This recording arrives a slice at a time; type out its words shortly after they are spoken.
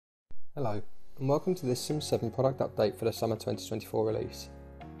Hello, and welcome to this SIMS 7 product update for the summer 2024 release.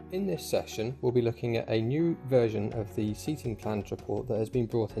 In this session, we'll be looking at a new version of the seating plans report that has been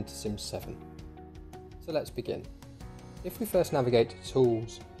brought into SIMS 7. So let's begin. If we first navigate to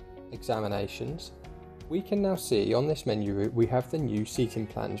Tools, Examinations, we can now see on this menu route we have the new seating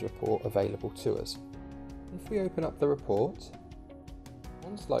plans report available to us. If we open up the report,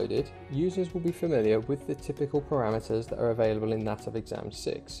 once loaded, users will be familiar with the typical parameters that are available in that of Exam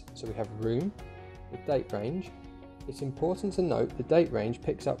 6. So we have room, the date range. It's important to note the date range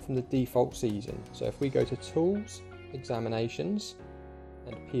picks up from the default season. So if we go to Tools, Examinations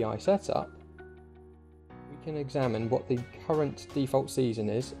and PI Setup, we can examine what the current default season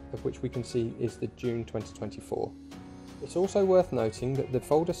is, of which we can see is the June 2024. It's also worth noting that the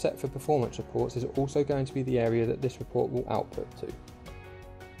folder set for performance reports is also going to be the area that this report will output to.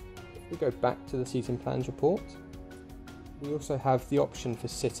 We go back to the seating plans report. We also have the option for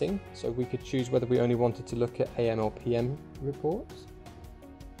sitting, so we could choose whether we only wanted to look at AM or PM reports.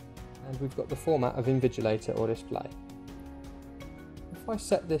 And we've got the format of invigilator or display. If I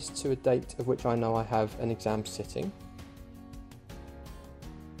set this to a date of which I know I have an exam sitting,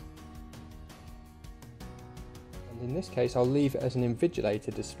 and in this case I'll leave it as an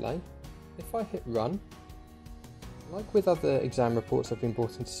invigilator display. If I hit run, like with other exam reports that have been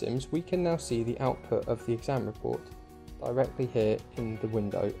brought into SIMS, we can now see the output of the exam report directly here in the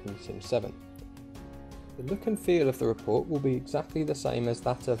window in SIMS 7. The look and feel of the report will be exactly the same as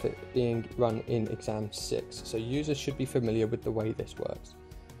that of it being run in Exam 6, so users should be familiar with the way this works.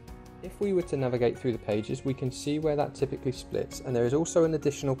 If we were to navigate through the pages, we can see where that typically splits, and there is also an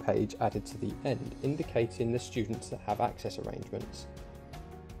additional page added to the end, indicating the students that have access arrangements.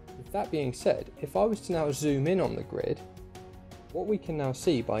 With that being said, if I was to now zoom in on the grid, what we can now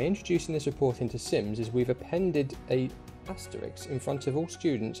see by introducing this report into SIMS is we've appended a asterisk in front of all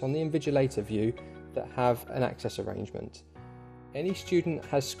students on the invigilator view that have an access arrangement. Any student that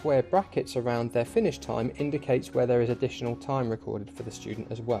has square brackets around their finish time indicates where there is additional time recorded for the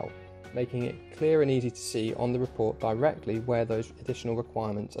student as well, making it clear and easy to see on the report directly where those additional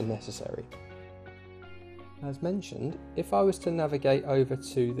requirements are necessary. As mentioned, if I was to navigate over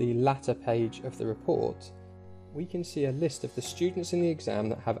to the latter page of the report, we can see a list of the students in the exam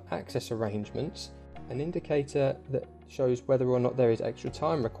that have access arrangements, an indicator that shows whether or not there is extra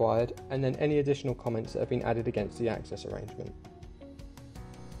time required, and then any additional comments that have been added against the access arrangement.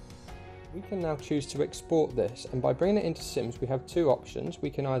 We can now choose to export this, and by bringing it into SIMS we have two options. We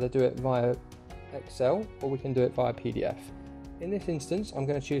can either do it via Excel or we can do it via PDF. In this instance, I'm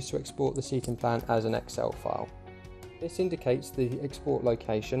going to choose to export the seating plan as an Excel file. This indicates the export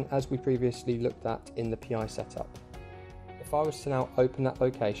location as we previously looked at in the PI setup. If I was to now open that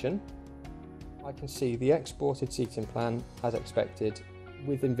location, I can see the exported seating plan as expected,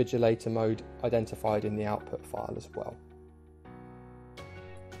 with invigilator mode identified in the output file as well.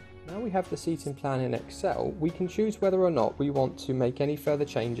 Now we have the seating plan in Excel, we can choose whether or not we want to make any further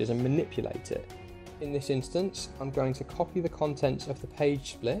changes and manipulate it. In this instance, I'm going to copy the contents of the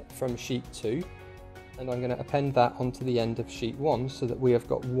page split from sheet 2, and I'm going to append that onto the end of sheet 1 so that we have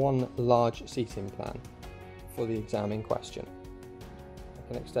got one large seating plan for the exam in question. I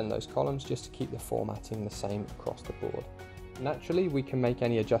can extend those columns just to keep the formatting the same across the board. Naturally, we can make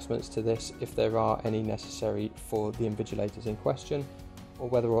any adjustments to this if there are any necessary for the invigilators in question, or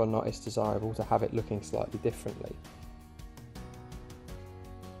whether or not it's desirable to have it looking slightly differently.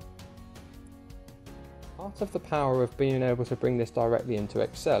 Part of the power of being able to bring this directly into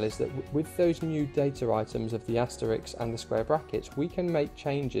Excel is that with those new data items of the asterisks and the square brackets, we can make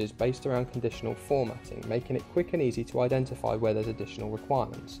changes based around conditional formatting, making it quick and easy to identify where there's additional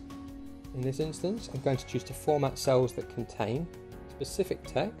requirements. In this instance, I'm going to choose to format cells that contain specific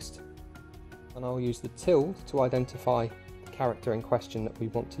text, and I'll use the tilde to identify the character in question that we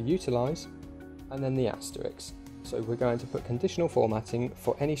want to utilise, and then the asterisks. So we're going to put conditional formatting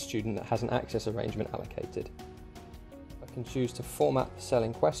for any student that has an access arrangement allocated. I can choose to format the cell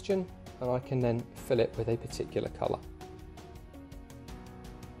in question, and I can then fill it with a particular colour.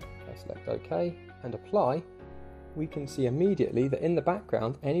 I select OK and apply. We can see immediately that in the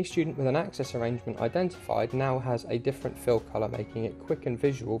background, any student with an access arrangement identified now has a different fill colour, making it quick and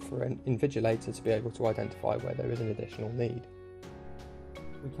visual for an invigilator to be able to identify where there is an additional need.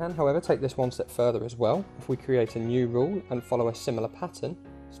 We can, however, take this one step further as well. If we create a new rule and follow a similar pattern,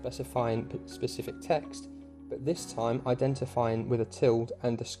 specifying specific text, but this time identifying with a tilde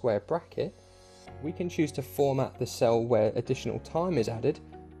and a square bracket, we can choose to format the cell where additional time is added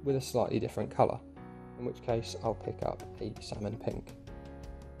with a slightly different colour, in which case I'll pick up a salmon pink.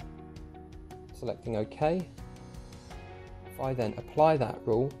 Selecting OK, if I then apply that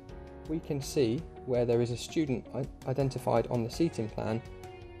rule, we can see where there is a student identified on the seating plan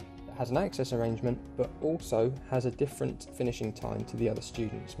that has an access arrangement but also has a different finishing time to the other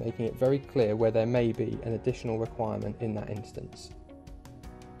students, making it very clear where there may be an additional requirement in that instance.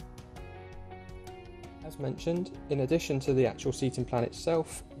 As mentioned, in addition to the actual seating plan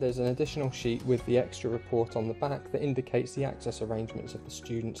itself, there's an additional sheet with the extra report on the back that indicates the access arrangements of the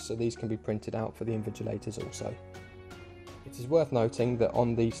students, so these can be printed out for the invigilators also. It is worth noting that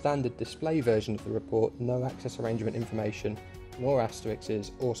on the standard display version of the report, no access arrangement information, nor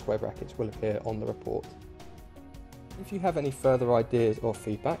asterisks or square brackets will appear on the report. If you have any further ideas or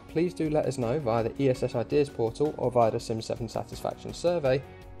feedback, please do let us know via the ESS Ideas portal or via the SIMS 7 Satisfaction survey.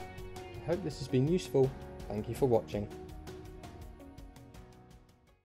 I hope this has been useful. Thank you for watching.